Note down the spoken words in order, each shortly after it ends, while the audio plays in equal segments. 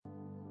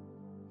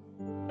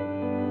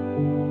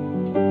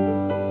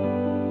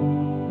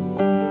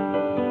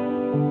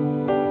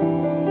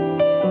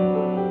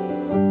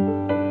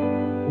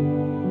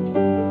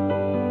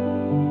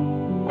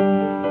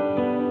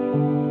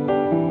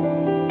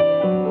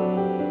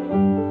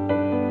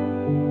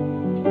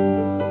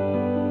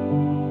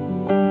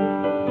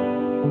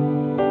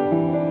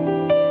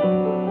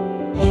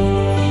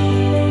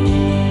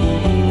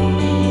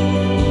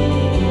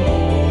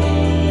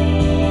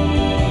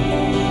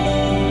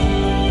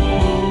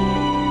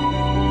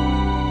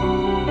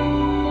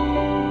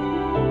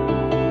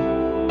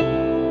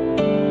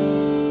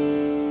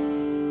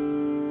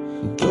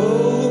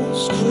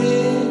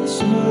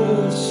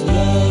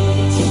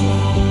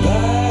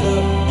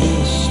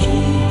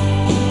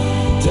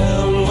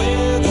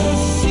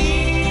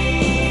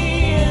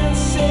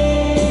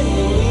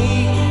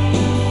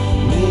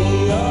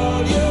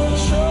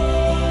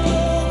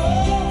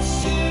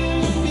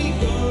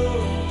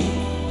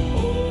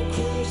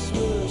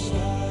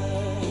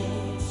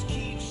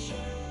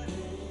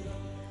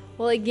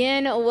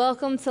Again,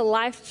 welcome to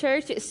Life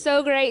Church. It's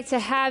so great to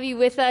have you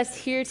with us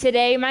here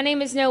today. My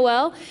name is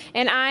Noelle,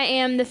 and I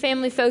am the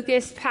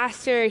family-focused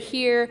pastor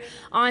here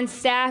on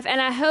staff,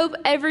 and I hope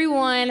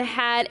everyone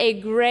had a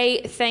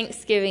great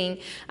Thanksgiving.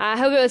 I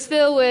hope it was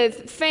filled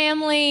with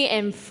family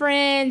and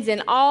friends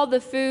and all the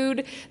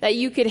food that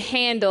you could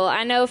handle.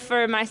 I know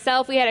for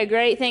myself, we had a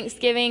great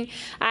Thanksgiving.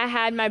 I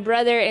had my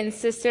brother and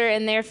sister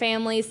and their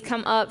families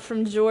come up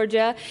from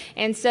Georgia,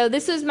 and so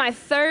this was my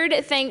third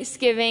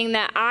Thanksgiving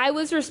that I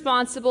was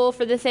responsible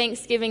for the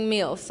Thanksgiving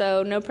meal,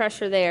 so no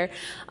pressure there.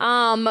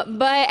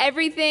 But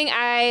everything,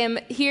 I am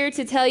here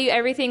to tell you,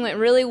 everything went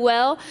really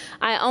well.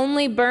 I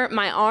only burnt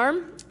my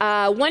arm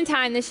one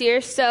time this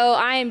year, so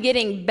I am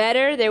getting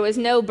better. There was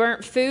no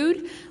burnt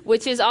food,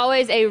 which is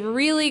always a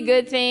really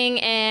good thing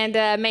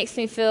and makes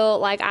me feel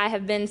like I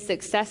have been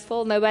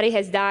successful. Nobody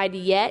has died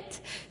yet,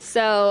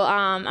 so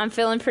I'm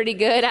feeling pretty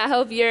good. I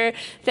hope your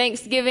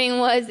Thanksgiving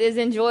was as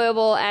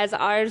enjoyable as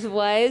ours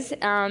was.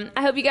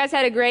 I hope you guys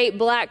had a great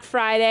Black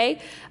Friday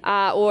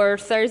or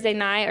Thursday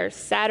night or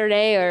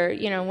Saturday or,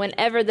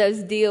 whenever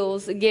those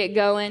deals get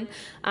going.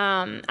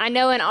 I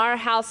know in our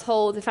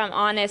household, if I'm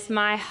honest,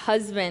 my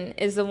husband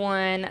is the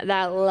one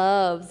that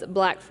loves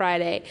Black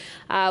Friday.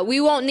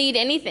 We won't need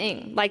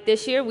anything. Like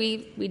this year, we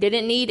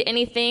didn't need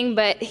anything,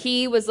 but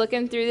he was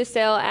looking through the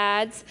sale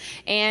ads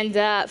and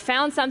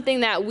found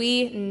something that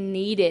we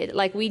needed.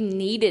 Like, we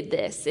needed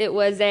this. It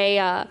was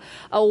a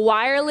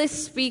wireless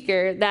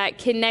speaker that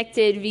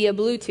connected via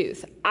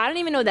Bluetooth. I don't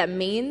even know what that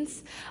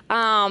means,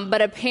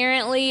 but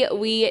apparently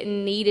we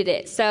needed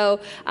it. So,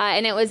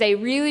 and it was a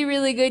really,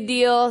 really good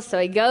deal. So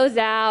he goes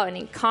out and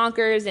he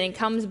conquers and he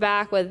comes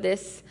back with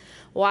this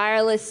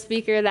wireless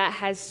speaker that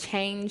has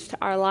changed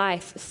our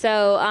life.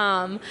 So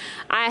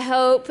I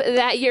hope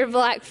that your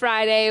Black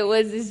Friday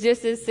was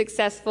just as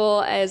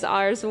successful as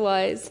ours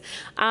was.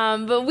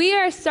 But we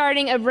are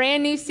starting a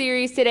brand new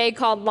series today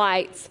called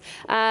Lights.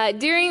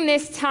 During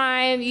this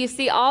time, you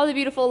see all the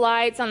beautiful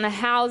lights on the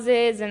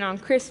houses and on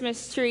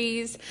Christmas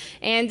trees.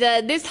 And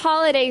this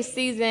holiday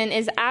season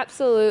is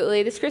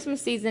this Christmas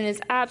season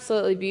is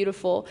absolutely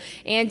beautiful.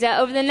 And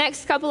over the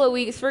next couple of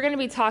weeks, we're going to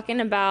be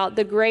talking about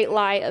the great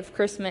light of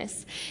Christmas.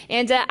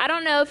 And I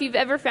don't know if you've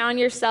ever found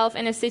yourself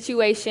in a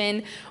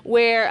situation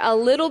where a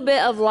little bit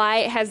of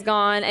light has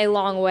gone a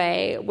long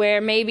way,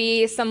 where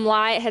maybe some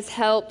light has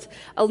helped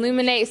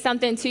illuminate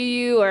something to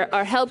you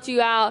or helped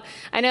you out.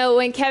 I know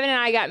when Kevin and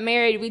I got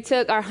married, we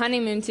took our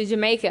honeymoon to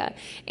Jamaica,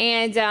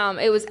 and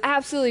it was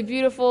absolutely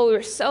beautiful. We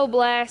were so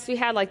blessed. We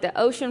had like the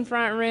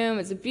oceanfront room.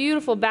 It was a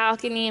beautiful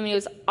balcony. I mean, it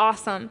was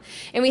awesome.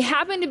 And we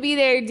happened to be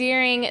there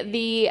during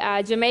the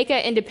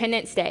Jamaica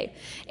Independence Day.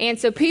 And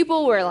so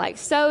people were like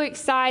so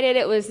excited.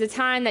 It was the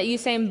time that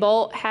Usain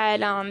Bolt had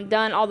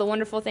done all the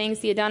wonderful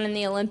things he had done in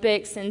the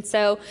Olympics. And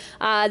so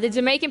the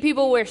Jamaican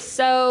people were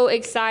so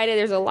excited.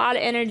 There's a lot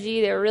of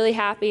energy. They were really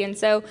happy. And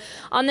so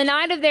on the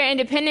night of their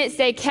Independence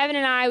Day, Kevin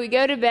and I, we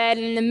go to bed,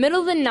 and in the middle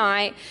of the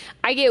night,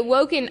 I get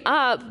woken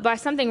up by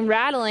something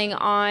rattling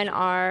on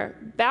our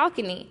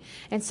balcony.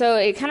 And so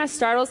it kind of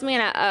startles me,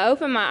 and I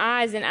open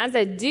my eyes, and as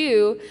I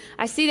do,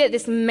 I see that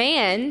this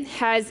man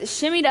has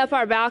shimmied up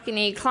our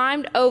balcony,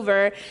 climbed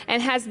over,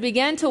 and has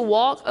begun to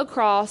walk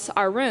across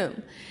our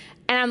room.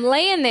 And I'm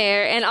laying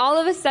there, and all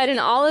of a sudden,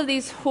 all of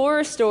these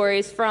horror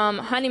stories from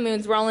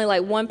honeymoons where only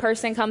like one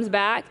person comes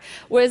back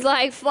was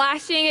like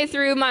flashing it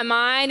through my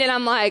mind, and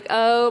I'm like,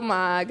 oh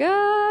my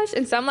gosh.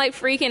 And so I'm like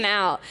freaking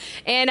out.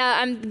 And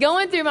I'm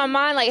going through my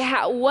mind, like,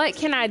 what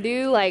can I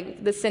do?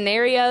 Like the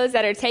scenarios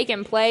that are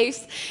taking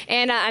place.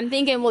 And I'm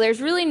thinking, well,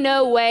 there's really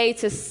no way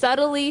to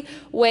subtly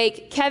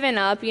wake Kevin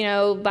up,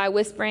 by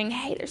whispering,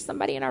 hey, there's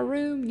somebody in our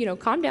room,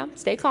 calm down,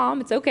 stay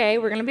calm. It's okay.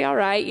 We're going to be all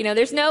right.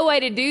 There's no way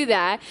to do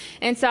that.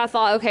 And so I thought,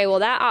 thought, okay, well,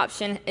 that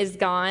option is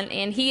gone,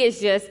 and he is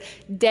just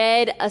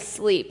dead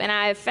asleep. And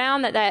I have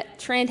found that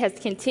trend has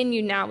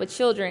continued now with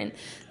children,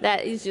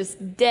 that he's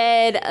just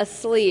dead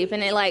asleep,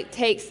 and it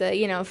takes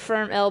a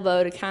firm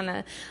elbow to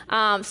kind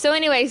of. So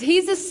anyways,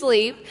 he's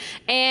asleep,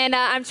 and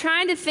I'm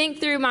trying to think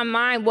through my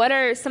mind what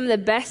are some of the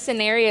best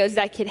scenarios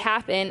that could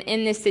happen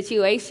in this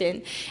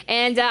situation.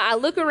 And I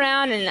look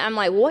around and I'm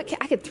like,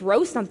 I could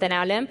throw something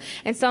at him.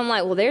 And so I'm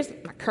like, well, there's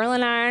my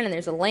curling iron and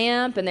there's a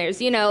lamp and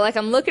there's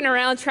I'm looking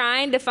around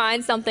trying to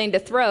find something to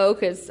throw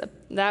because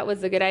that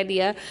was a good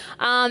idea.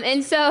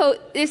 And so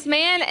this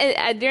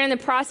man, during the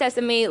process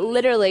of me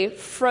literally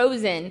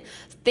frozen,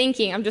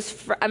 thinking,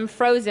 I'm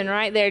frozen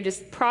right there,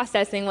 just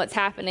processing what's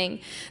happening.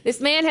 This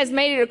man has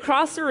made it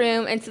across the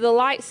room and to the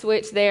light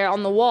switch there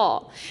on the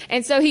wall.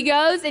 And so he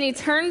goes and he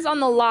turns on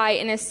the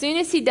light, and as soon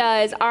as he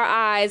does, our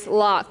eyes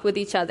lock with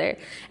each other.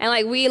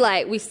 And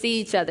we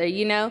see each other,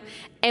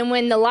 And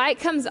when the light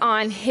comes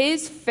on,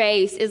 his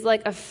face is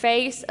like a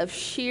face of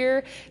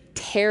sheer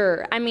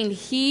terror. I mean,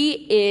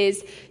 he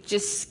is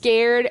just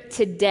scared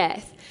to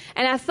death.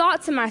 And I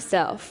thought to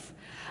myself,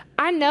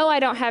 I know I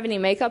don't have any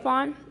makeup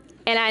on,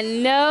 and I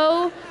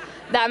know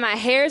that my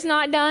hair's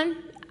not done.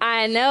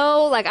 I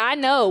know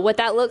what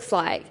that looks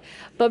like.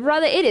 But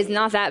brother, it is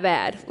not that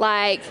bad.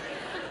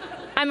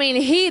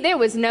 There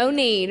was no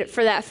need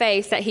for that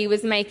face that he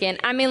was making.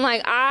 I was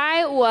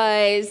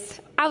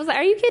like,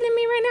 are you kidding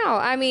me right now?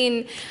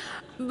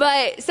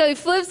 But so he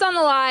flips on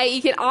the light.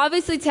 You can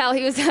obviously tell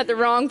he was at the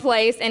wrong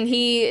place, and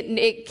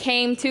it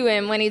came to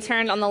him when he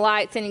turned on the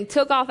lights, and he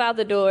took off out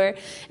the door.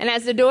 And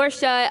as the door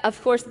shut, of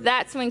course,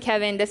 that's when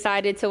Kevin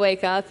decided to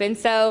wake up. And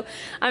so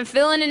I'm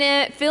filling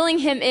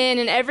him in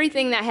and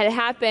everything that had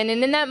happened.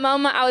 And in that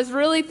moment, I was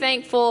really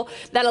thankful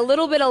that a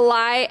little bit of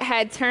light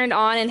had turned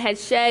on and had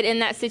shed in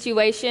that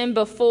situation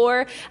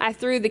before I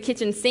threw the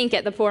kitchen sink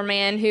at the poor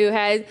man who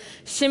had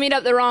shimmied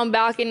up the wrong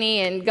balcony,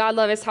 and God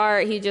love his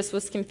heart, he just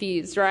was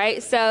confused,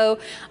 right? So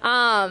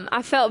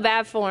I felt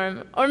bad for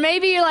him. Or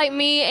maybe you're like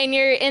me and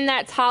you're in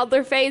that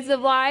toddler phase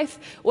of life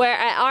where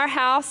at our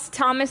house,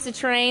 Thomas the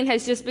Train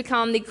has just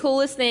become the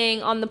coolest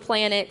thing on the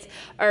planet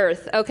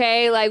Earth,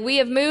 okay? We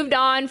have moved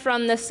on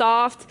from the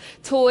soft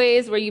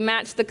toys where you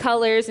match the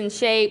colors and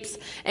shapes,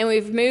 and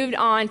we've moved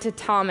on to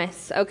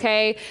Thomas,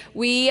 okay?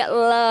 We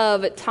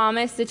love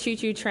Thomas the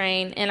Choo-Choo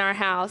Train in our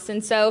house.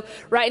 And so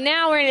right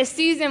now we're in a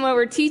season where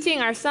we're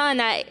teaching our son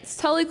that it's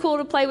totally cool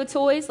to play with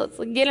toys. Let's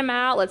get him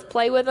out. Let's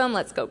play with them.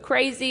 Let's go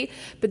crazy.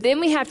 But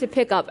then we have to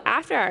pick up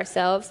after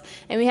ourselves,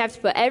 and we have to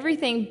put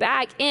everything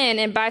back in.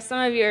 And by some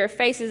of your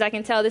faces, I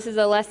can tell this is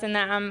a lesson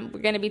that we're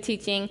going to be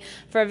teaching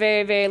for a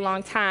very, very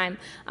long time.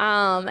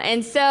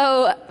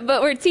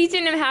 But we're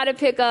teaching him how to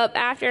pick up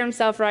after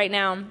himself right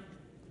now.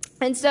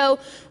 And so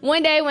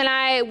one day when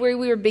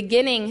we were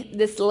beginning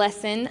this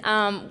lesson,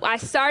 I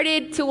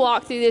started to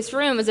walk through this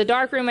room. It was a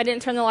dark room. I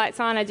didn't turn the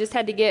lights on. I just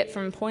had to get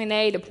from point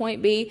A to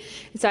point B.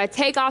 And so I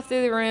take off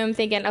through the room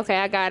thinking, okay,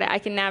 I got it. I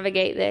can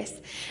navigate this.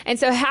 And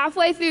so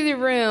halfway through the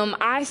room,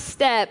 I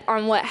step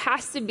on what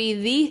has to be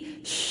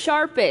the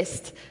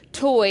sharpest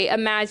toy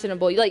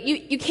imaginable.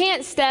 You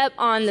can't step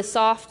on the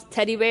soft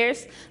teddy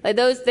bears.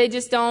 Those, they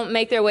just don't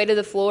make their way to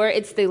the floor.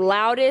 It's the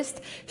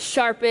loudest,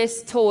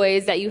 sharpest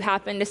toys that you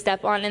happen to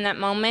step on in that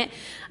moment.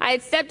 I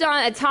had stepped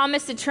on a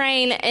Thomas the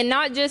Train, and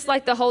not just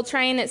the whole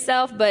train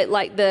itself, but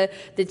the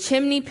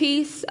chimney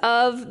piece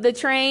of the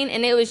train.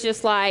 And it was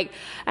just I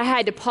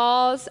had to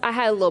pause. I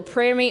had a little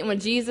prayer meeting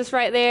with Jesus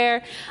right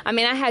there. I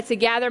had to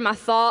gather my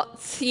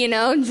thoughts,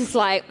 just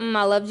I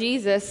love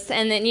Jesus,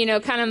 and then,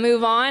 kind of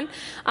move on.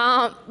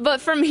 But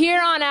from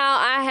here on out,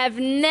 I have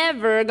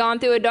never gone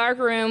through a dark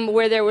room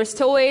where there was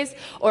toys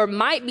or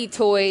might be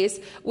toys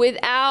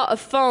without a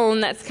phone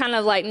that's kind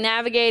of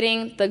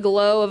navigating the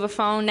glow of a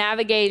phone,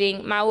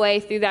 navigating my way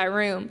through that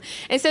room.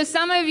 And so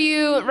some of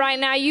you right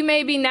now, you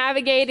may be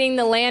navigating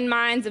the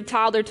landmines of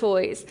toddler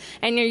toys,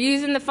 and you're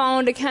using the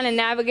phone to kind of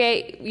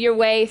navigate your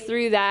way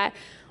through that.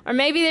 Or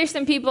maybe there's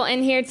some people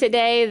in here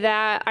today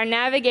that are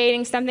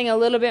navigating something a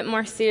little bit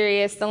more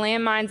serious, the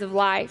landmines of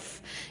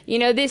life.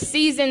 This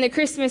season, the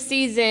Christmas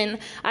season,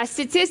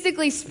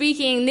 statistically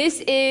speaking,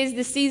 this is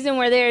the season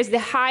where there's the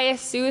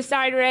highest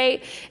suicide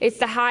rate. It's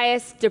the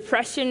highest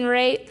depression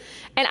rate.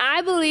 And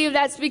I believe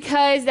that's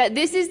because that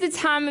this is the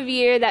time of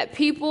year that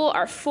people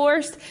are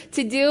forced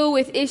to deal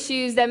with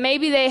issues that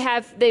maybe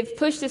they've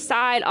pushed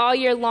aside all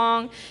year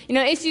long.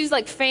 Issues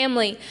like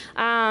family,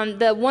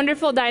 the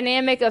wonderful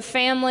dynamic of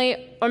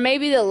family, or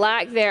maybe the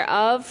lack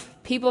thereof.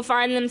 People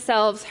find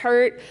themselves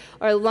hurt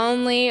or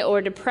lonely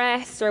or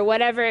depressed or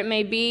whatever it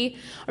may be.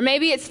 Or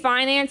maybe it's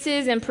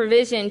finances and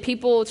provision,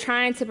 people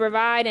trying to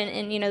provide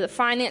and the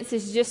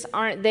finances just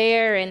aren't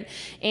there,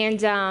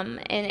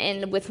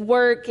 and with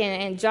work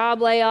and job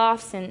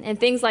layoffs and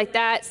things like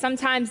that.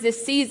 Sometimes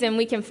this season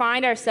we can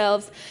find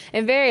ourselves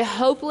in very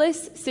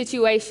hopeless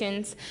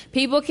situations.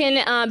 People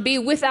can be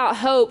without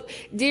hope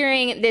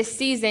during this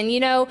season,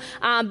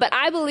 but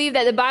I believe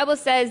that the Bible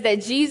says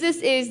that Jesus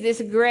is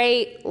this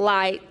great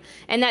light.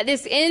 And that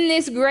in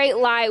this great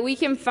light, we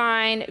can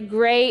find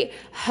great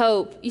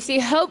hope. You see,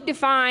 hope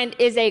defined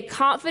is a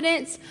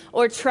confidence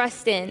or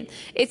trust in.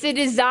 It's a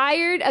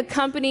desired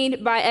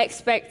accompanied by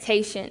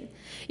expectation.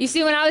 You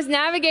see, when I was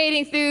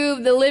navigating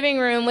through the living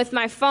room with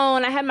my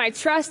phone, I had my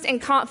trust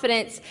and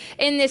confidence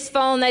in this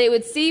phone that it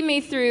would see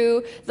me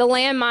through the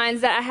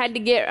landmines that I had to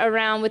get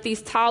around with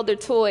these toddler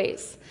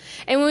toys.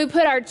 And when we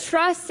put our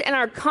trust and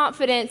our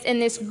confidence in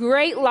this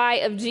great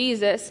light of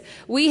Jesus,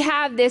 we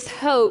have this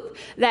hope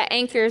that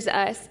anchors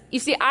us. You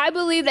see, I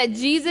believe that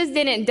Jesus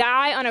didn't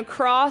die on a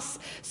cross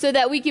so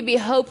that we could be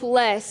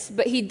hopeless,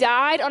 but he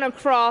died on a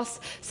cross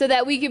so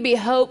that we could be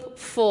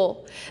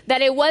hopeful.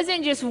 That it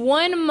wasn't just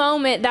one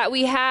moment that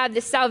we had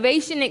the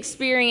salvation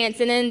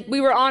experience and then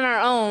we were on our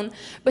own,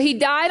 but he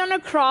died on a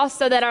cross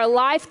so that our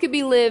life could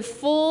be lived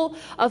full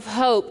of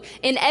hope.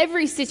 In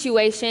every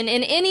situation,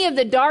 in any of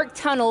the dark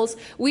tunnels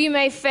we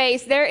may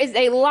face, there is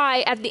a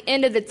light at the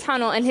end of the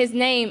tunnel, and his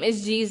name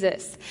is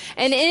Jesus.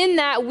 And in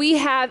that, we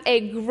have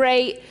a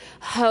great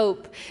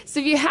hope. So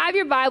if you have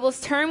your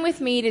Bibles, turn with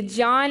me to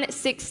John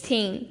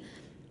 16.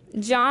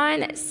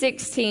 John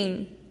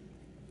 16.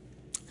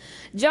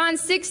 John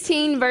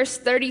 16, verse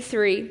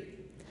 33.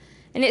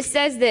 And it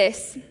says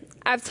this,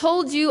 I've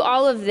told you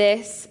all of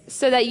this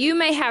so that you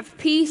may have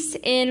peace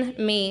in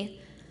me.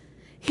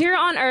 Here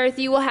on earth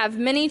you will have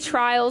many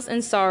trials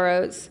and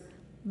sorrows,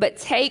 but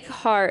take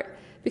heart,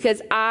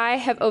 because I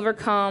have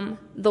overcome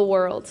the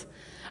world.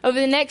 Over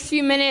the next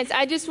few minutes,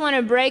 I just want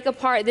to break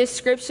apart this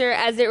scripture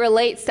as it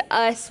relates to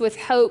us with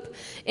hope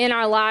in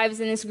our lives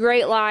and this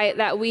great light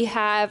that we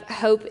have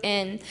hope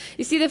in.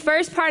 You see, the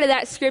first part of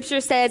that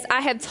scripture says,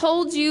 I have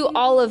told you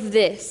all of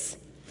this.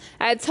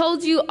 I have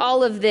told you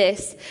all of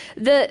this.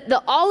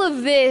 The all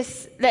of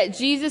this that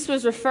Jesus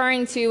was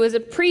referring to was the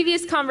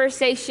previous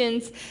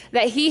conversations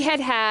that he had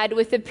had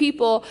with the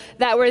people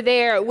that were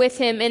there with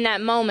him in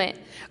that moment.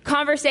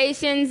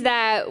 Conversations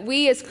that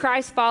we as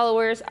Christ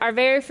followers are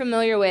very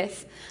familiar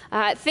with.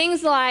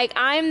 Things like,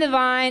 I am the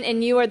vine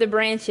and you are the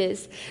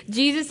branches.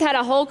 Jesus had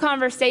a whole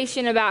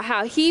conversation about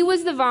how he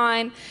was the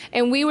vine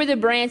and we were the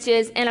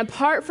branches, and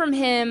apart from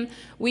him,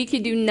 we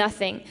could do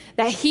nothing.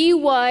 That he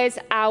was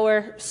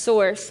our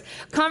source.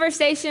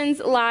 Conversations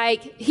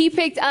like, he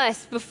picked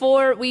us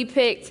before we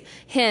picked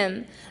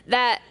him.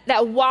 That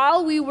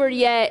while we were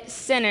yet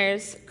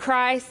sinners,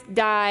 Christ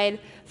died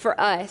for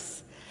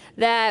us.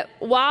 That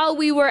while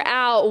we were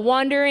out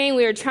wandering,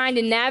 we were trying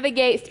to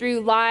navigate through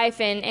life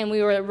and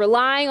we were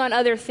relying on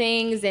other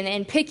things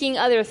and picking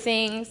other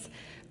things,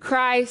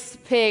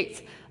 Christ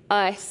picked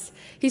us.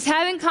 He's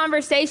having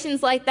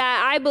conversations like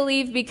that, I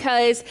believe,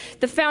 because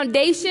the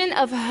foundation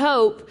of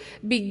hope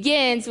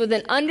begins with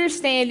an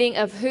understanding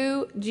of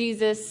who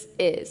Jesus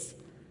is.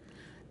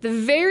 The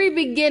very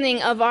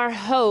beginning of our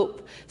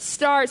hope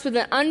starts with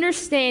an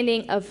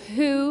understanding of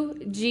who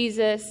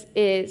Jesus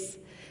is.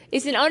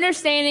 It's an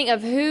understanding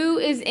of who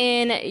is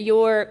in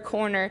your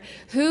corner,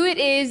 who it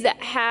is that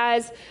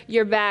has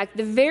your back.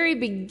 The very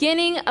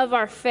beginning of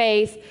our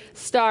faith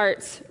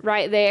starts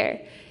right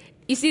there.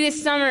 You see,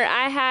 this summer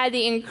I had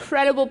the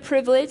incredible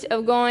privilege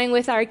of going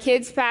with our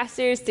kids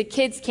pastors to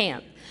kids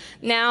camp.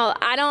 Now,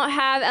 I don't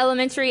have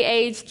elementary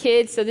age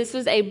kids, so this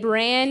was a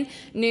brand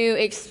new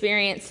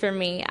experience for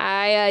me.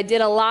 I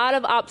did a lot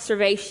of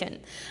observation.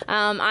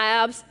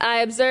 I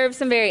observed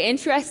some very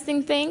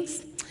interesting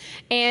things.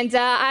 And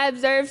I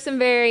observed some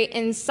very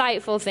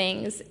insightful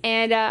things.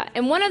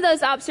 And one of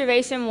those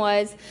observations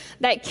was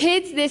that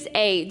kids this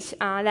age,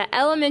 that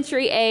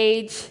elementary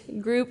age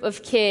group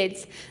of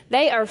kids,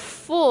 they are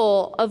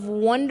full of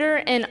wonder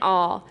and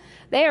awe.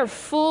 They are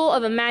full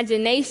of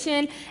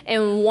imagination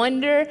and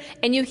wonder,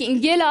 and you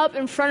can get up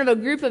in front of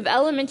a group of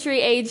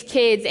elementary age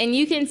kids and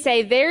you can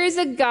say, there is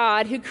a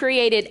God who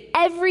created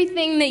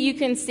everything that you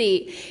can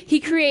see. He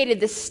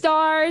created the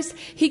stars,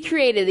 he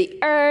created the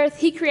earth,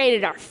 he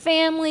created our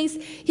families,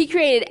 he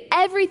created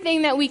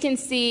everything that we can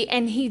see,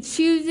 and he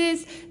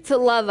chooses to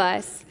love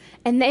us.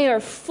 And they are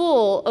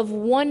full of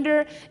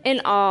wonder and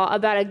awe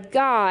about a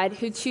God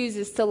who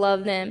chooses to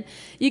love them.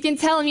 You can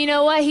tell them, you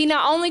know what? He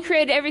not only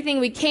created everything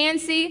we can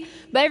see,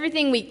 but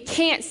everything we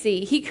can't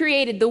see. He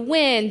created the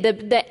wind,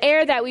 the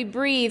air that we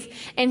breathe,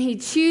 and he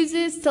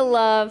chooses to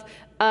love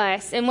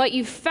us. And what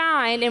you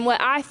find, and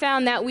what I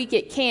found that week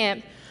at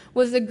camp,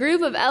 was a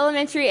group of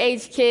elementary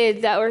age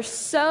kids that were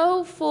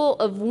so full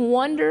of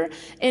wonder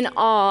and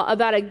awe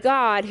about a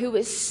God who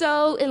was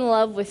so in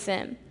love with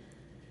them.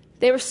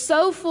 They were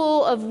so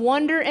full of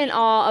wonder and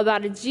awe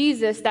about a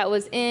Jesus that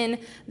was in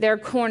their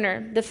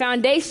corner. The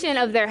foundation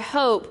of their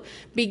hope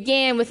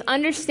began with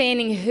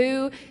understanding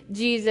who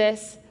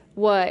Jesus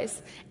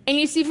was. And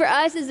you see, for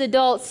us as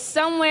adults,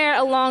 somewhere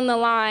along the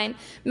line,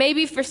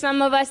 maybe for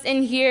some of us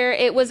in here,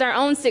 it was our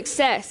own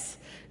success.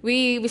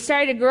 We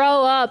started to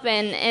grow up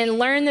and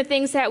learn the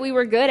things that we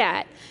were good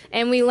at.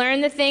 And we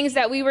learned the things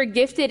that we were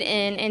gifted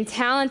in and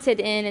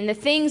talented in and the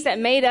things that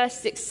made us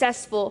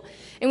successful.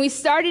 And we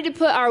started to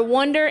put our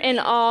wonder and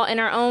awe in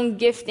our own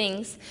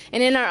giftings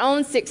and in our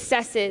own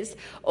successes.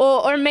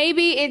 Or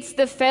maybe it's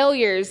the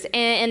failures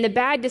and the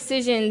bad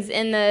decisions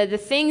and the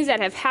things that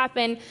have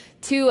happened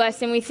to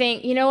us and we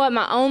think, you know what,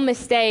 my own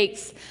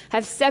mistakes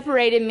have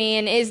separated me,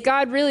 and is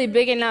God really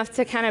big enough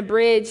to kind of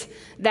bridge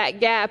that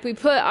gap? We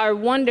put our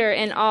wonder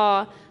and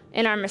awe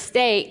in our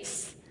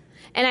mistakes.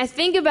 And I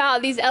think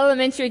about these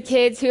elementary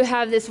kids who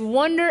have this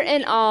wonder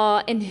and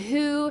awe in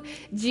who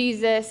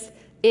Jesus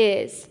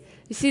is.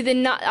 You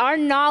see, our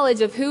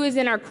knowledge of who is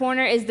in our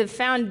corner is the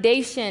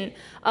foundation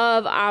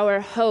of our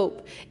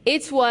hope.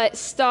 It's what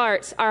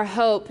starts our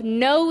hope,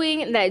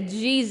 knowing that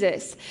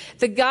Jesus,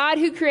 the God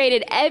who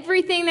created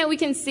everything that we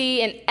can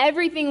see and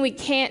everything we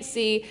can't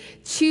see,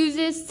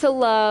 chooses to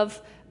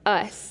love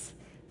us,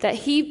 that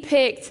he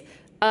picked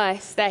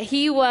us, that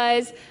he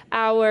was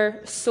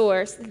our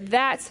source.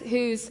 That's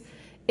who's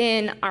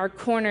in our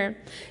corner.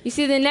 You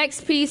see, the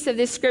next piece of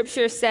this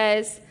scripture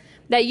says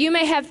that you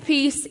may have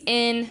peace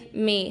in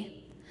me.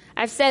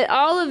 I've said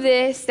all of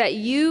this that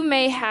you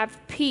may have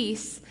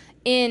peace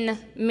in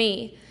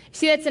me.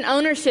 See, that's an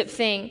ownership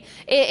thing.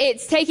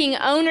 It's taking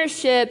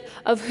ownership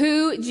of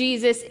who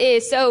Jesus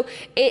is. So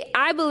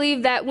I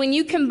believe that when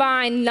you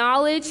combine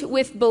knowledge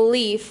with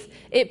belief,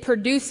 it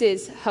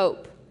produces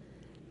hope.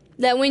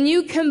 That when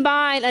you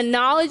combine a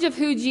knowledge of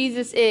who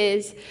Jesus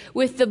is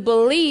with the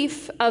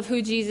belief of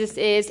who Jesus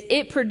is,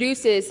 it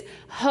produces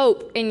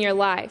hope in your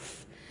life.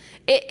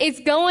 It's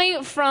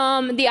going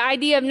from the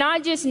idea of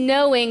not just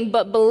knowing,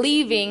 but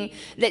believing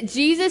that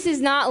Jesus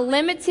is not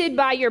limited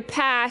by your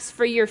past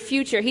for your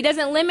future. He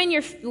doesn't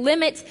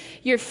limit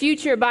your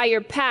future by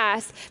your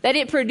past, that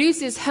it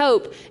produces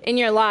hope in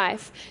your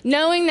life.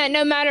 Knowing that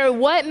no matter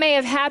what may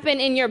have happened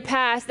in your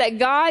past, that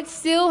God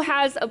still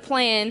has a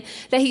plan,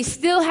 that he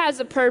still has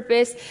a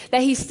purpose,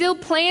 that he still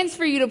plans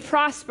for you to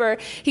prosper.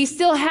 He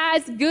still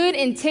has good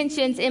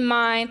intentions in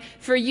mind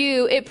for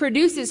you. It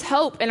produces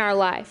hope in our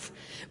life.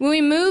 When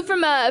we move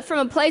from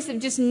a place of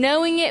just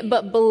knowing it,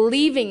 but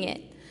believing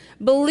it,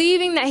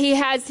 believing that he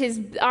has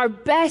our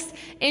best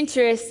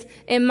interest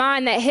in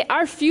mind, that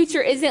our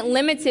future isn't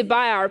limited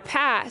by our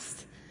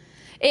past.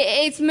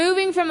 It's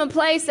moving from a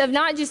place of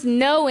not just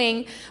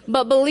knowing,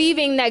 but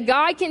believing that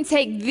God can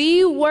take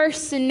the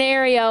worst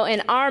scenario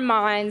in our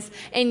minds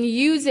and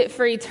use it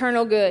for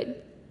eternal good.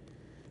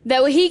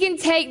 That he can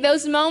take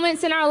those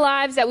moments in our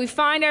lives that we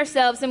find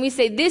ourselves and we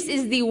say, this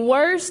is the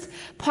worst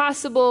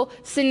possible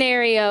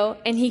scenario,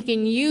 and he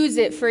can use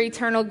it for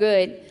eternal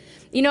good.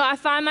 You know, I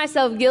find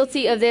myself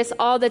guilty of this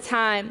all the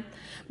time.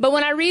 But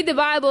when I read the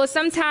Bible,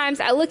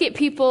 sometimes I look at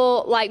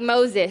people like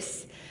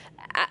Moses.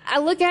 I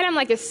look at him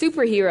like a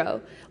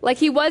superhero. Like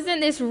he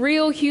wasn't this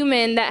real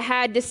human that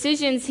had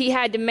decisions he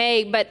had to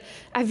make, but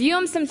I view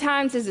him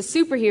sometimes as a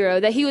superhero,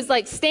 that he was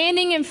like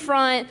standing in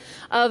front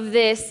of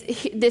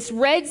this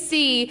Red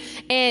Sea,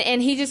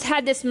 and he just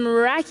had this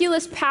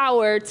miraculous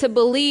power to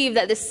believe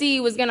that the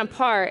sea was going to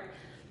part.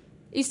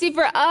 You see,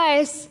 for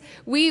us,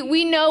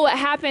 we know what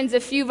happens a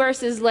few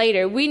verses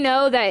later. We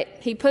know that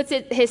he puts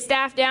his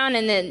staff down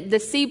and then the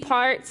sea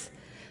parts.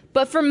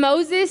 But for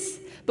Moses,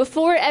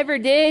 before it ever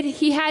did,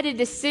 he had a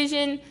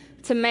decision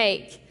to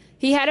make.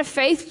 He had a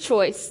faith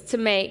choice to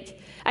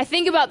make. I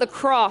think about the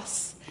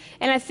cross,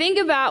 and I think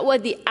about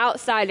what the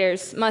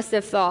outsiders must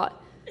have thought.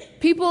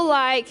 People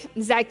like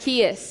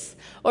Zacchaeus,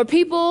 or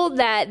people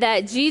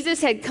that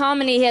Jesus had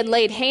come and he had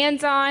laid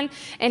hands on,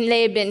 and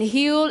they had been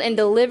healed and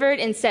delivered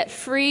and set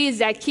free.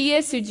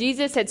 Zacchaeus, who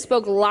Jesus had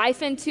spoke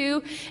life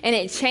into, and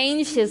it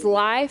changed his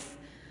life.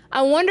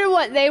 I wonder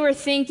what they were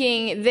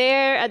thinking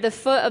there at the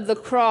foot of the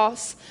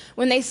cross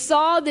when they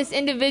saw this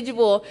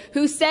individual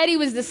who said he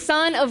was the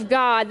Son of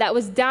God that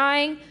was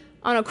dying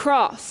on a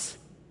cross.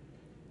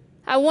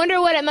 I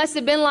wonder what it must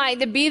have been like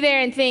to be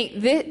there and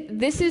think,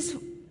 this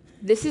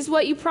is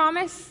what you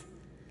promised?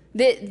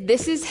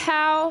 This is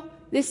how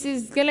this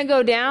is going to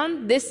go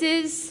down?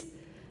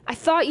 I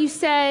thought you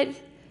said,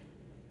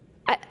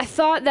 I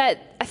thought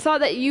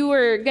that you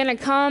were going to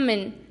come,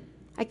 and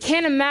I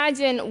can't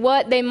imagine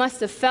what they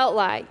must have felt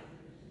like.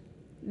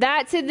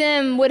 That to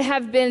them would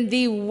have been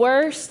the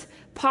worst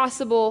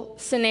possible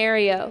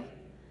scenario.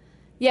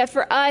 Yet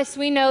for us,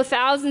 we know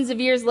thousands of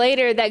years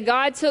later that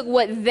God took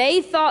what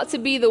they thought to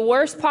be the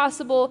worst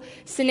possible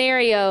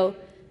scenario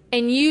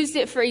and used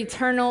it for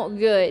eternal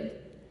good.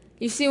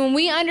 You see, when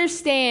we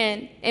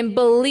understand and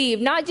believe,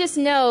 not just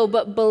know,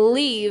 but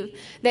believe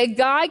that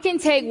God can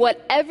take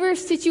whatever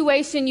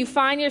situation you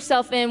find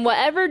yourself in,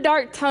 whatever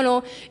dark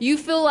tunnel you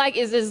feel like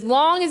is as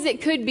long as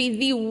it could be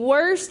the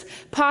worst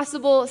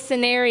possible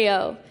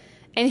scenario,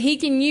 and he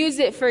can use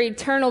it for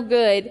eternal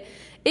good,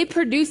 it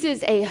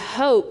produces a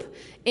hope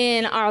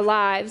in our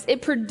lives.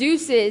 It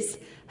produces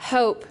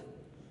hope.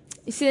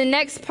 You see, the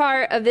next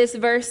part of this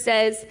verse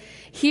says,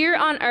 here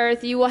on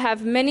earth you will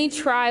have many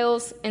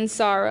trials and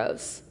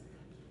sorrows.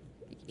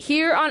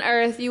 Here on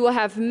earth, you will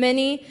have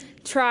many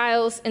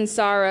trials and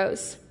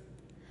sorrows.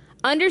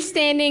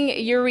 Understanding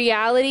your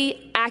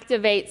reality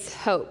activates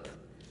hope.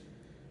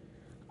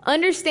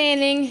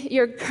 Understanding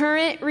your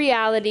current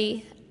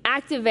reality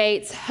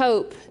activates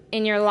hope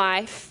in your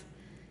life.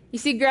 You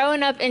see,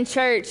 growing up in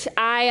church,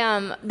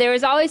 there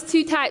was always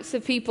two types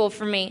of people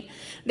for me.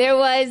 There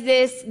was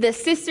the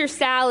Sister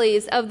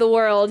Sallys of the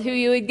world who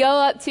you would go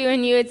up to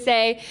and you would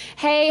say,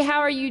 hey, how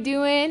are you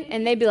doing?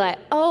 And they'd be like,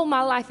 oh,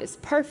 my life is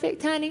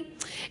perfect, honey.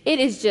 It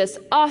is just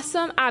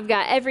awesome. I've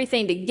got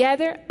everything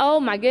together. Oh,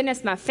 my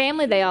goodness, my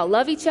family, they all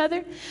love each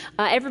other.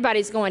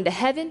 Everybody's going to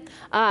heaven.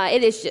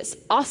 It is just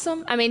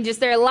awesome. I mean, just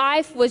their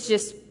life was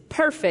just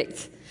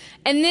perfect.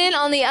 And then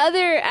on the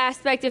other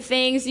aspect of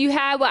things, you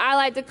have what I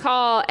like to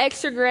call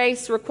extra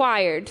grace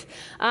required.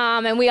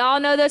 And we all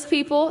know those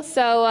people.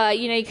 So,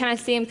 you kind of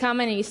see them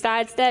coming and you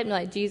sidestep and you're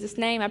like, Jesus'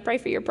 name, I pray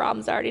for your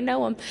problems. I already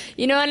know them.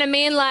 You know what I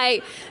mean?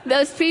 Like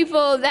those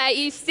people that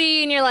you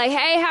see and you're like,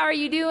 hey, how are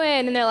you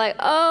doing? And they're like,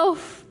 oh,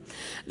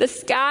 the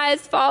sky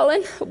is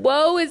falling.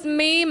 Woe is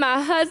me,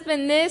 my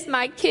husband this,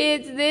 my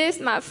kids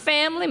this, my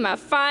family, my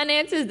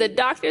finances. The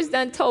doctor's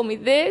done told me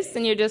this.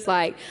 And you're just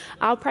like,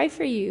 I'll pray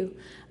for you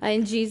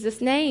in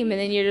Jesus' name. And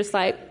then you're just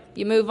like,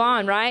 you move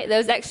on, right?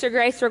 Those extra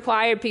grace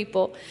required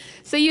people.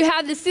 So you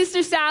have the Sister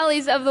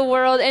Sallys of the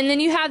world, and then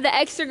you have the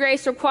extra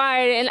grace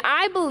required. And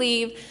I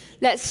believe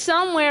that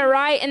somewhere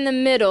right in the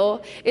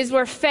middle is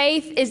where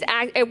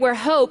where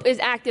hope is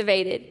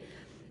activated.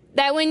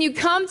 That when you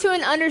come to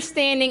an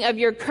understanding of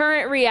your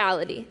current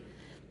reality,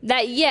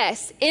 that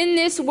yes, in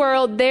this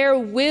world there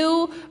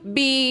will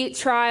be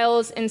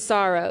trials and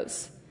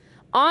sorrows.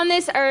 On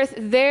this earth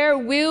there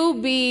will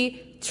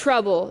be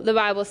trouble, the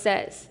Bible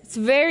says. It's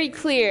very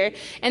clear.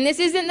 And this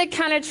isn't the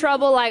kind of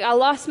trouble like I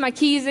lost my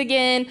keys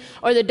again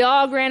or the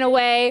dog ran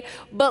away,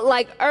 but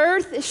like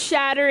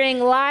earth-shattering,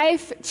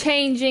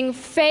 life-changing,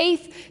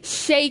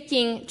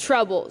 faith-shaking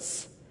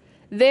troubles.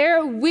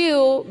 There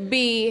will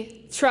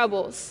be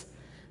troubles.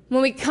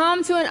 When we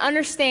come to an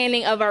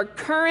understanding of our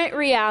current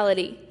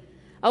reality,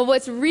 of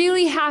what's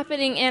really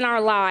happening in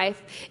our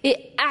life,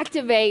 it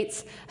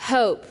activates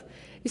hope.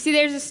 You see,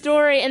 there's a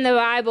story in the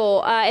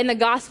Bible, in the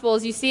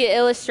Gospels, you see it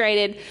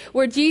illustrated,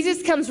 where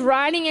Jesus comes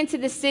riding into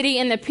the city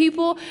and the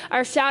people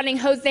are shouting,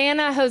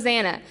 Hosanna,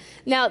 Hosanna.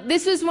 Now,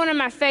 this was one of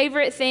my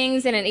favorite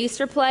things in an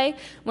Easter play.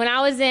 When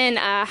I was in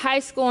high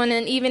school and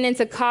then even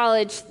into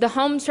college, the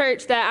home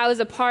church that I was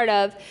a part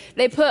of,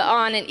 they put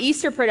on an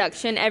Easter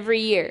production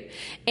every year.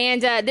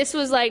 And this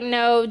was like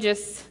no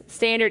just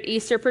standard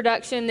Easter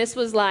production. This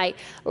was like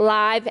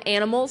live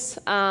animals,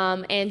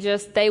 and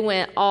just they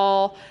went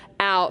all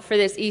out for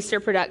this Easter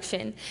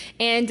production.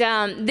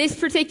 And this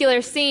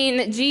particular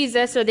scene,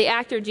 Jesus, or the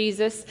actor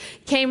Jesus,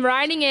 came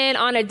riding in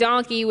on a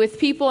donkey with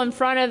people in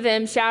front of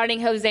him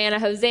shouting, Hosanna,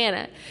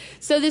 Hosanna.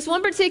 So this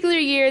one particular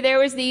year, there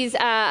was these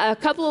a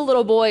couple of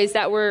little boys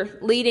that were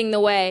leading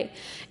the way.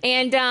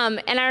 And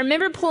I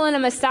remember pulling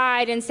them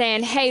aside and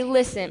saying, hey,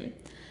 listen,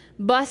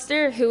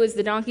 Buster, who was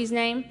the donkey's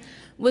name,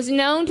 was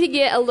known to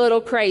get a little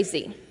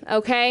crazy,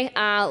 okay?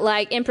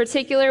 Like in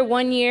particular,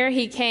 one year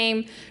he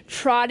came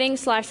trotting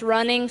 /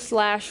 running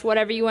 /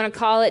 whatever you want to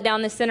call it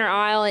down the center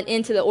aisle and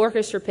into the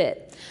orchestra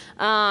pit,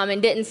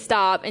 and didn't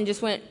stop and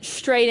just went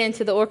straight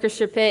into the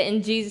orchestra pit,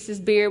 and Jesus'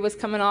 beard was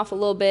coming off a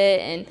little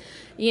bit. And,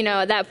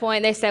 at that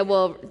point they said,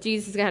 well,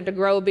 Jesus is going to have to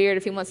grow a beard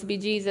if he wants to be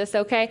Jesus,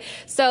 okay?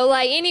 So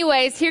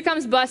anyways, here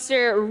comes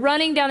Buster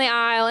running down the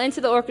aisle into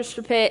the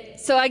orchestra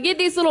pit. So I get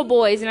these little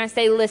boys and I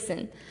say,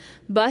 listen,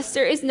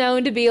 Buster is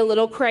known to be a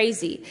little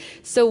crazy.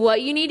 So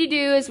what you need to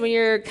do is when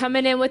you're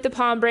coming in with the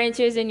palm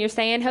branches and you're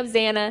saying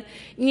Hosanna,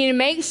 you need to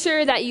make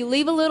sure that you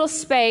leave a little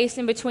space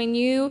in between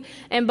you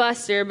and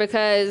Buster,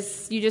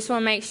 because you just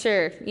want to make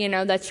sure,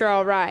 that you're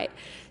all right.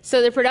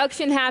 So the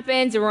production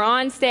happens and we're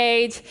on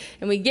stage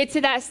and we get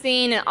to that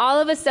scene, and all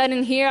of a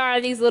sudden here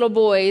are these little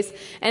boys,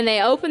 and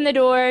they open the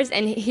doors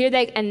and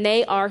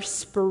they are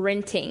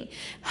sprinting.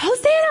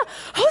 Hosanna!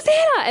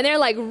 Hosanna! And they're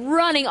like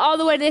running all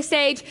the way to the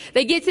stage.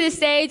 They get to the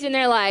stage and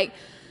they're like,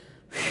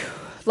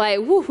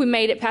 whew, we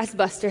made it past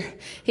Buster.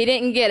 He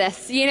didn't get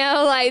us,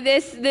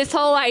 this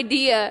whole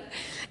idea.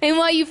 And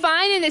what you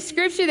find in the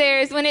scripture there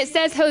is when it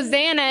says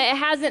Hosanna, it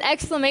has an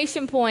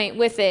exclamation point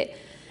with it.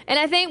 And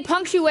I think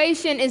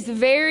punctuation is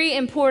very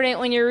important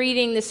when you're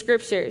reading the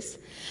scriptures.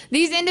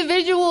 These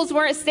individuals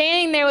weren't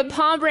standing there with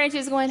palm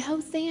branches going,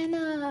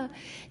 Hosanna,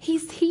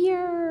 he's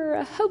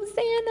here,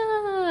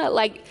 Hosanna.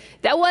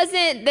 That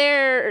wasn't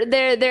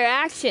their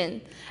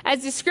action.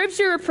 As the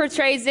scripture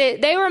portrays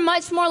it, they were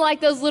much more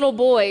like those little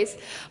boys.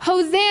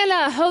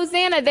 Hosanna,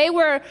 Hosanna. They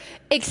were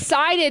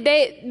excited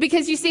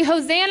because you see,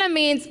 Hosanna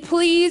means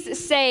please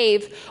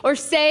save or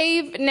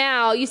save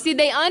now. You see,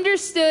 they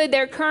understood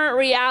their current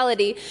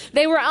reality.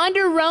 They were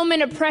under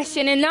Roman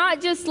oppression, and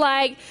not just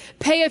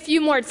pay a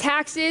few more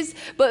taxes,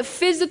 but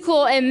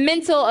physical and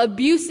mental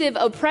abusive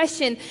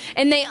oppression.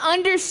 And they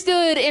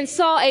understood and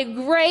saw a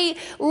great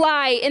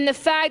light in the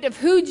fact of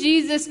who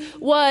Jesus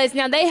was.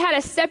 Now, they had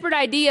a separate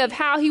idea of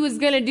how he was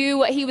going to do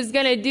what he was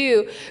going to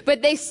do,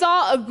 but they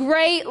saw a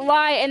great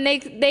light, and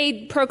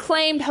they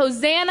proclaimed,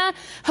 Hosanna,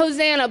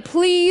 Hosanna,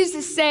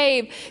 please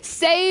save.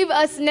 Save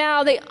us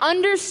now. They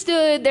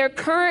understood their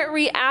current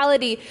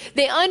reality.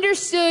 They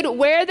understood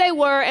where they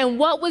were and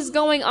what was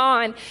going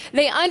on.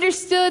 They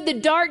understood the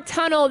dark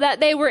tunnel that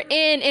they were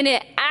in, and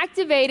it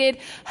activated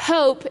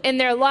hope in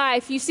their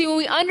life. You see, when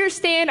we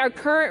understand our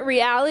current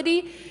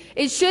reality,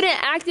 it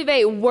shouldn't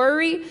activate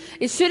worry.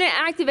 It shouldn't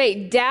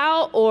activate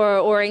doubt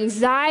or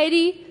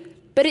anxiety,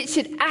 but it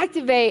should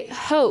activate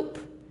hope.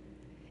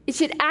 It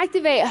should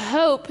activate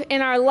hope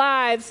in our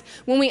lives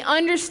when we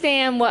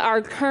understand what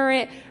our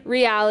current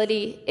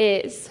reality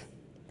is.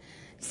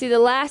 See, the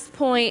last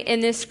point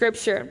in this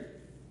scripture,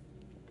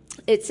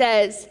 it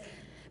says,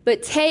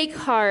 "But take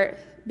heart,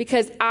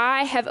 because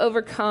I have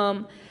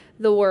overcome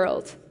the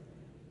world."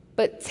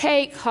 But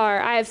take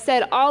heart. I have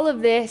said all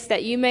of this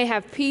that you may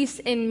have peace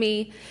in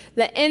me,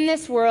 that in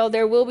this world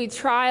there will be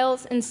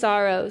trials and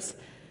sorrows.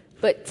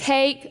 But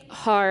take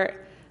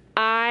heart.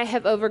 I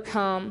have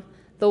overcome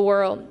the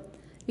world.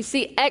 You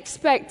see,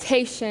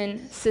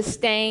 expectation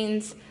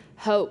sustains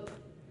hope.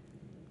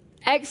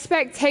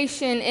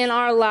 Expectation in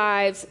our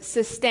lives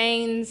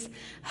sustains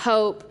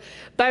hope.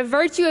 By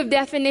virtue of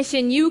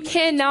definition, you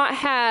cannot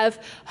have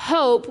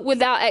hope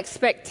without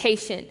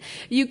expectation.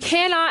 You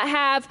cannot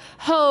have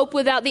hope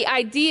without the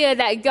idea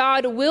that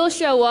God will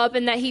show up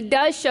and that he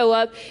does show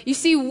up. You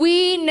see,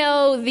 we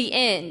know the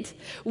end.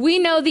 We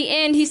know the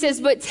end. He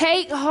says, "But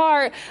take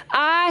heart,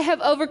 I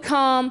have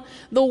overcome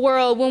the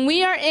world." When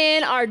we are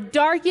in our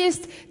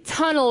darkest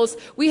tunnels,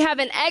 we have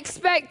an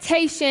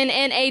expectation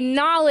and a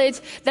knowledge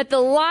that the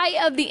light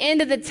of the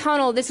end of the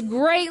tunnel, this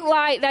great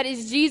light that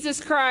is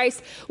Jesus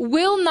Christ,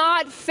 will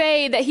not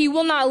fade, that he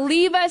will not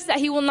leave us, that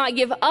he will not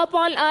give up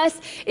on us.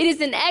 It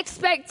is an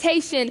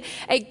expectation,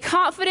 a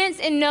confidence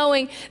in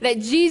knowing that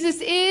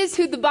Jesus is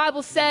who the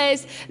Bible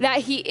says that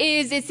he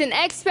is. It's an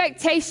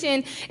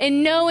expectation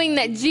in knowing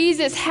that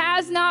Jesus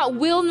has not,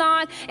 will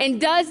not, and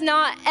does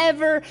not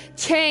ever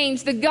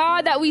change. The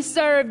God that we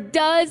serve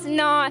does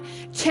not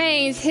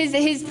change.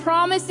 His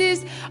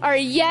promises are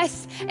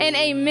yes and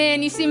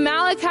amen. You see,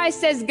 Malachi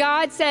says,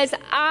 God says,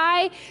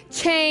 "I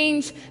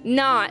change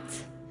not."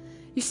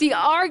 You see,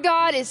 our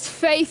God is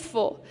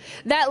faithful.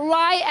 That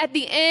light at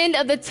the end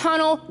of the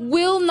tunnel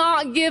will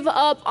not give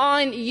up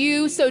on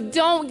you, so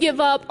don't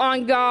give up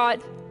on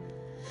God.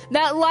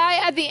 That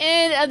light at the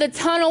end of the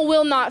tunnel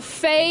will not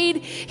fade.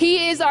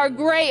 He is our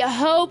great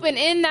hope, and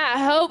in that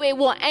hope, it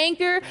will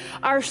anchor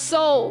our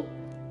soul.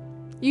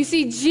 You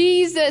see,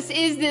 Jesus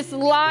is this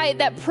light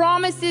that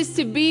promises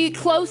to be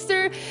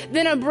closer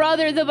than a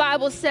brother, the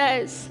Bible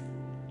says.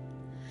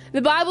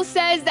 The Bible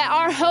says that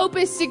our hope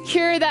is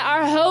secure, that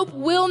our hope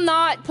will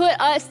not put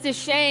us to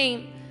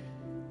shame.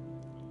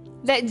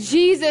 That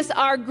Jesus,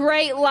 our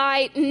great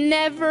light,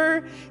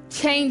 never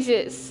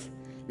changes.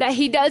 That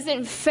he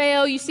doesn't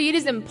fail. You see, it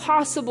is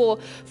impossible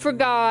for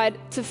God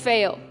to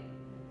fail.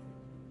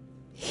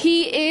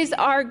 He is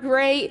our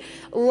great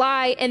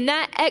light, and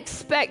that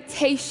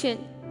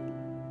expectation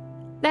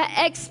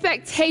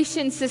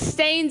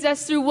sustains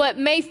us through what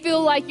may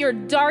feel like your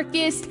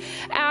darkest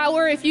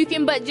hour. If you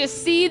can but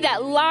just see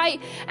that light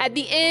at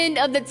the end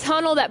of the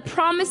tunnel that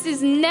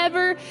promises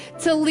never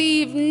to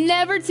leave,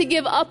 never to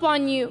give up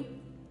on you,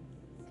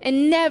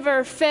 and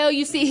never fail.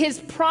 You see, his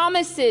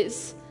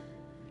promises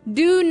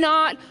do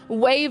not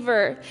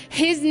waver.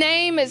 His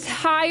name is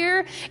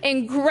higher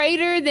and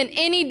greater than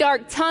any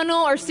dark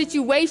tunnel or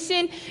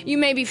situation you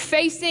may be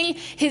facing.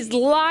 His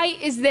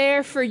light is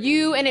there for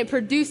you, and it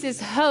produces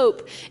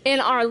hope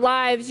in our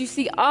lives. You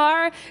see,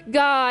 our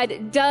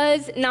God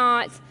does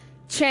not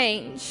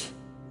change.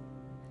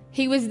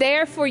 He was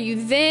there for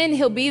you then,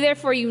 he'll be there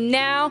for you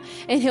now,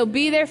 and he'll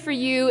be there for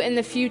you in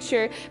the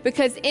future.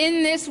 Because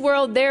in this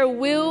world there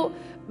will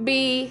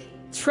be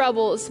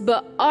troubles,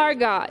 but our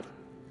God,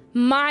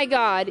 my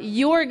God,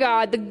 your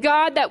God, the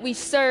God that we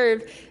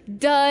serve,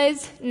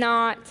 does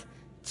not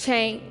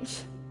change.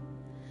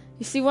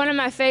 You see, one of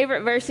my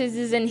favorite verses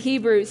is in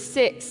Hebrews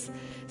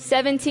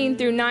 6:17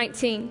 through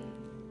 19.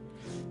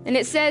 And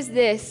it says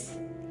this: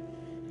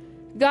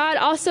 "God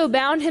also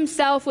bound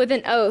himself with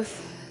an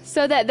oath,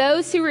 so that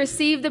those who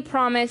received the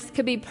promise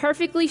could be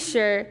perfectly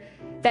sure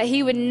that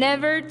he would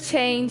never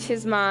change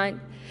his mind.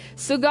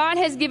 So God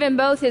has given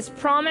both his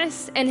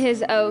promise and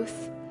his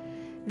oath.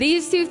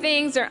 These two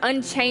things are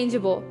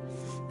unchangeable,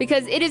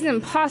 because it is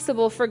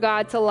impossible for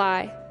God to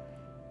lie.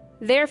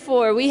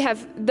 Therefore,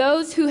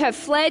 those who have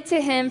fled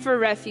to him for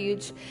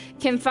refuge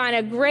can find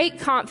a great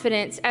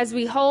confidence as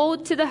we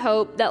hold to the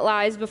hope that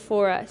lies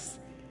before us.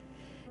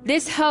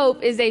 This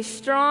hope is a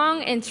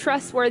strong and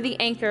trustworthy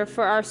anchor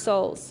for our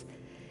souls.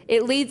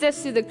 It leads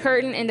us through the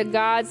curtain into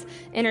God's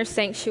inner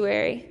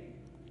sanctuary."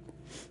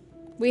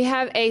 We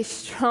have a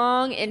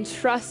strong and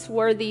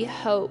trustworthy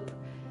hope,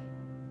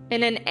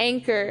 and an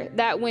anchor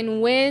that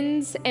when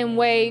winds and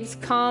waves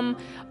come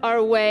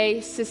our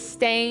way,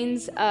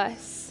 sustains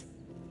us.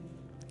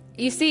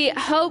 You see,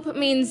 hope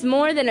means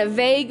more than a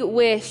vague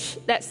wish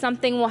that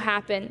something will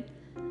happen.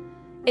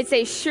 It's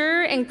a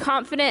sure and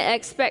confident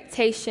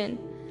expectation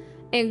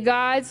in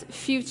God's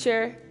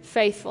future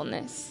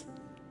faithfulness.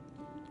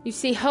 You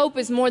see, hope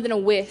is more than a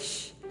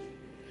wish.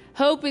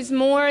 Hope is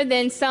more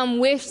than some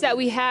wish that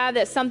we have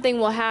that something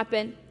will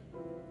happen.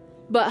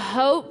 But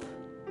hope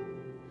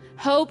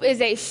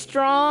is a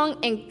strong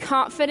and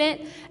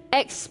confident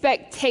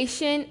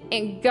expectation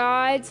in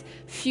God's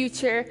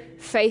future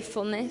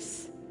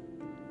faithfulness.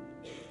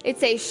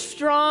 It's a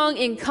strong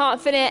and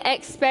confident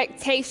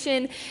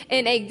expectation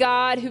in a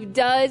God who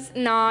does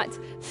not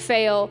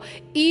fail.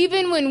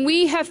 Even when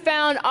we have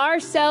found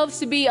ourselves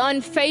to be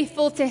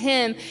unfaithful to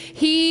Him,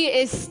 He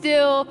is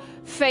still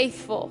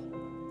faithful.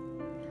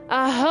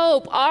 Our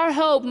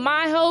hope,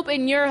 my hope,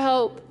 and your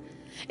hope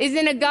is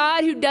in a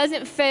God who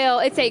doesn't fail.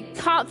 It's a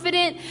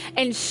confident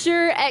and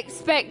sure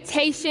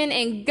expectation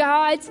in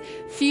God's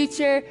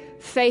future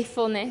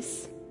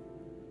faithfulness.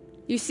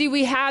 You see,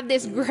 we have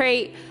this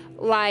great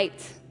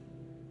light.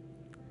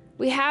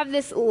 We have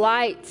this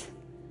light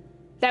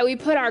that we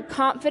put our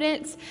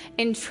confidence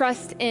and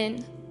trust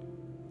in,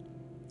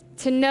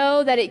 to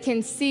know that it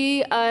can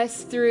see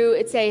us through.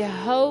 It's a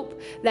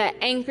hope that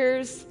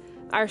anchors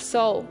our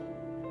soul.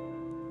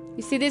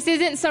 You see, this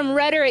isn't some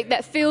rhetoric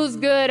that feels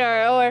good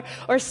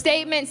or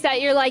statements that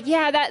you're like,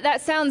 yeah,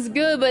 that sounds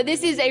good, but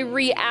this is a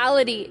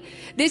reality.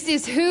 This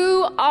is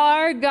who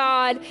our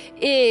God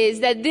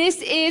is, that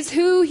this is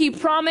who He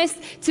promised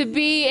to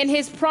be, and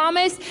His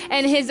promise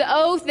and His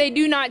oath, they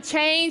do not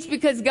change,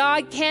 because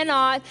God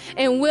cannot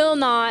and will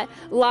not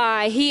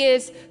lie. He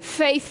is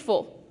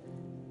faithful.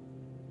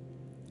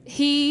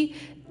 He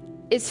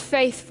is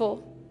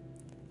faithful,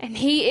 and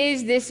He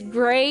is this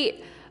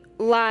great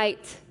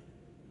light.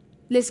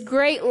 This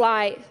great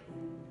light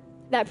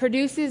that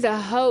produces a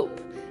hope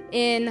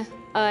in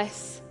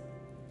us.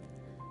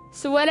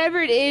 So whatever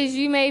it is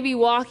you may be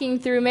walking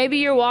through, maybe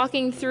you're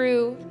walking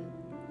through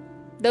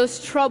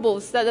those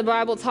troubles that the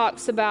Bible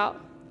talks about.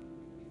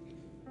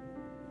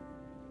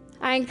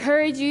 I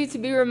encourage you to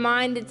be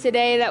reminded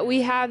today that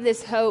we have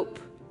this hope.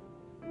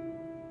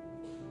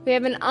 We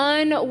have an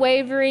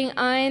unwavering,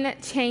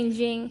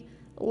 unchanging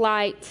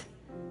light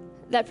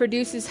that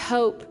produces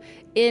hope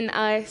in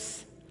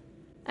us.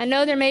 I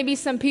know there may be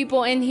some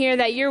people in here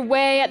that you're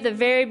way at the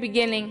very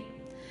beginning,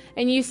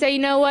 and you say, you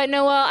know what,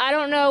 Noel, I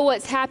don't know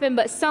what's happened,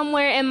 but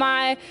somewhere in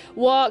my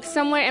walk,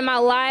 somewhere in my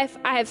life,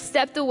 I have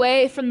stepped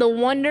away from the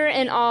wonder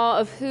and awe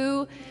of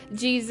who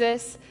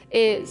Jesus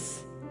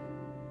is.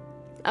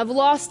 I've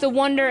lost the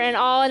wonder and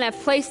awe, and I've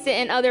placed it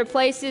in other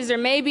places. Or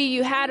maybe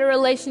you had a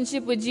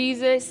relationship with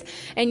Jesus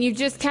and you've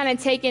just kind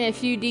of taken a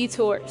few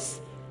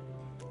detours.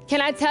 Can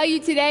I tell you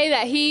today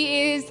that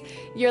He is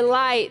your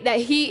light,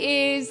 that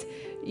He is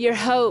your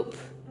hope,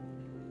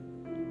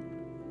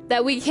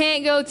 that we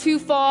can't go too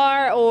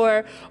far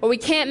or we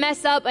can't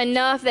mess up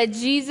enough, that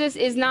Jesus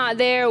is not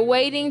there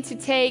waiting to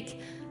take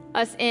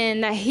us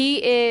in, that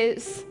He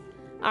is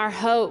our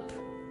hope.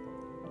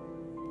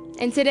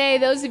 And today,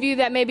 those of you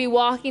that may be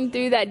walking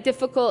through that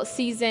difficult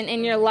season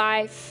in your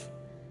life,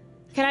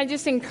 can I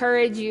just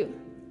encourage you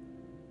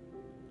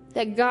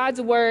that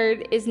God's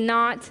word is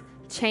not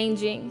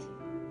changing,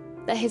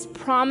 that His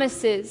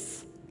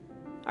promises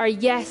are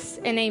yes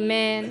and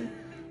amen,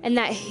 and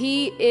that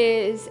He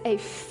is a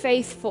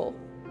faithful,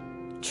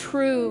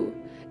 true,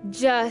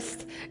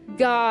 just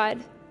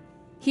God.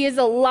 He is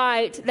a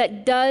light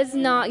that does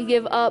not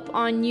give up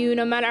on you,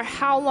 no matter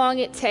how long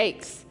it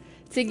takes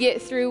to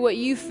get through what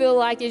you feel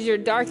like is your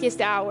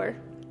darkest hour.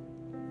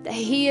 That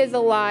He is a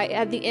light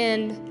at the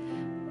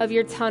end of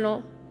your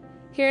tunnel.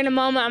 Here in a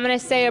moment, I'm going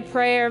to say a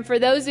prayer. And for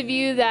those of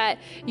you that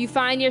you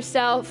find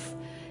yourself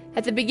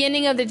at the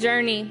beginning of the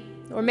journey,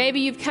 or maybe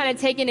you've kind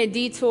of taken a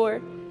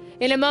detour,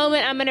 in a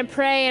moment, I'm going to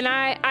pray, and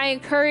I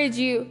encourage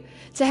you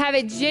to have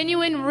a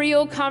genuine,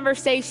 real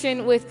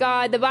conversation with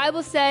God. The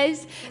Bible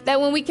says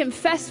that when we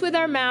confess with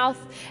our mouth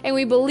and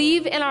we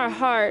believe in our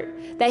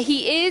heart that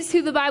He is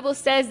who the Bible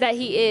says that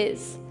He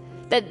is,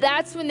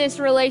 that's when this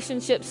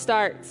relationship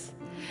starts.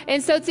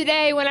 And so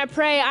today, when I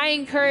pray, I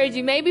encourage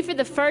you, maybe for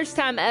the first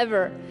time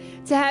ever,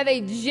 to have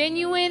a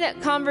genuine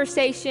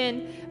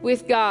conversation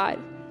with God.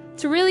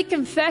 To really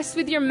confess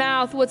with your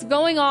mouth what's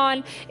going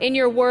on in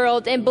your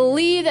world and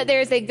believe that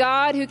there's a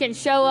God who can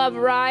show up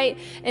right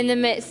in the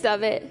midst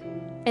of it.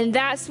 And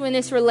that's when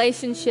this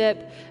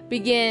relationship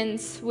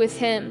begins with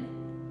Him.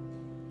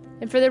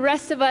 And for the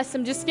rest of us,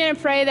 I'm just going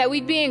to pray that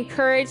we'd be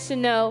encouraged to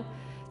know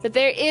that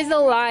there is a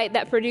light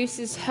that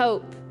produces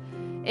hope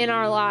in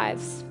our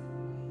lives.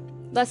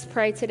 Let's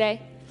pray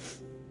today.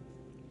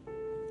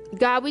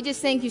 God, we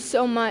just thank You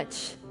so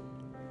much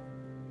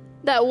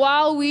that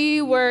while we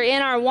were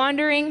in our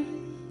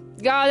wandering,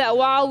 God, that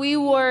while we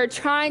were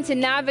trying to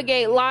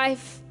navigate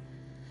life,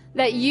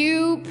 that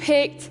You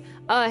picked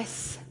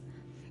us.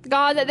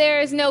 God, that there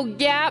is no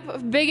gap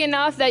big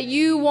enough that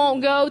You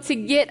won't go to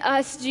get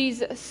us,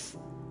 Jesus.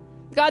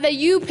 God, that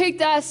You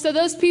picked us. So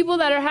those people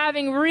that are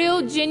having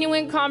real,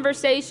 genuine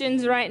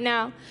conversations right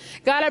now,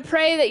 God, I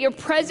pray that Your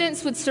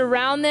presence would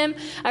surround them.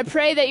 I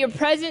pray that Your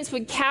presence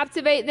would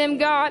captivate them,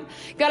 God.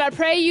 God, I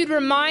pray You'd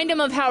remind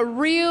them of how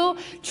real,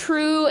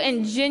 true,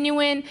 and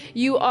genuine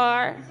You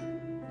are.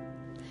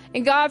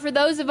 And God, for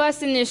those of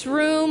us in this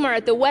room or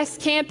at the West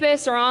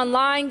Campus or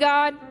online,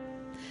 God,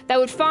 that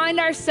would find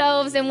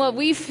ourselves in what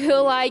we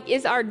feel like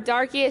is our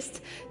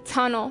darkest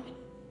tunnel.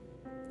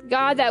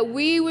 God, that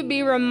we would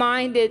be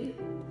reminded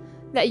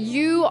that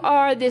you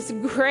are this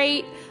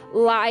great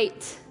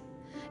light.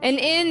 And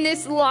in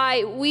this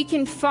light, we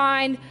can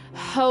find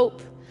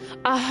hope.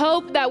 A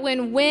hope that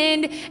when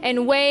wind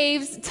and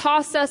waves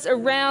toss us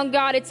around,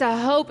 God, it's a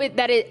hope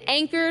that it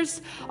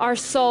anchors our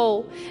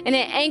soul and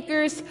it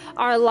anchors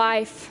our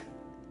life.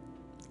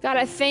 God,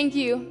 I thank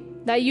you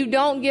that you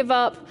don't give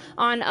up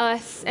on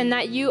us and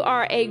that you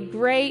are a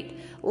great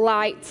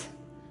light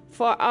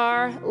for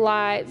our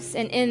lives.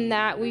 And in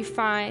that we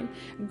find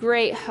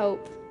great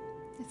hope.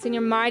 It's in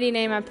your mighty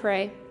name I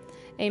pray.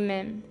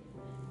 Amen.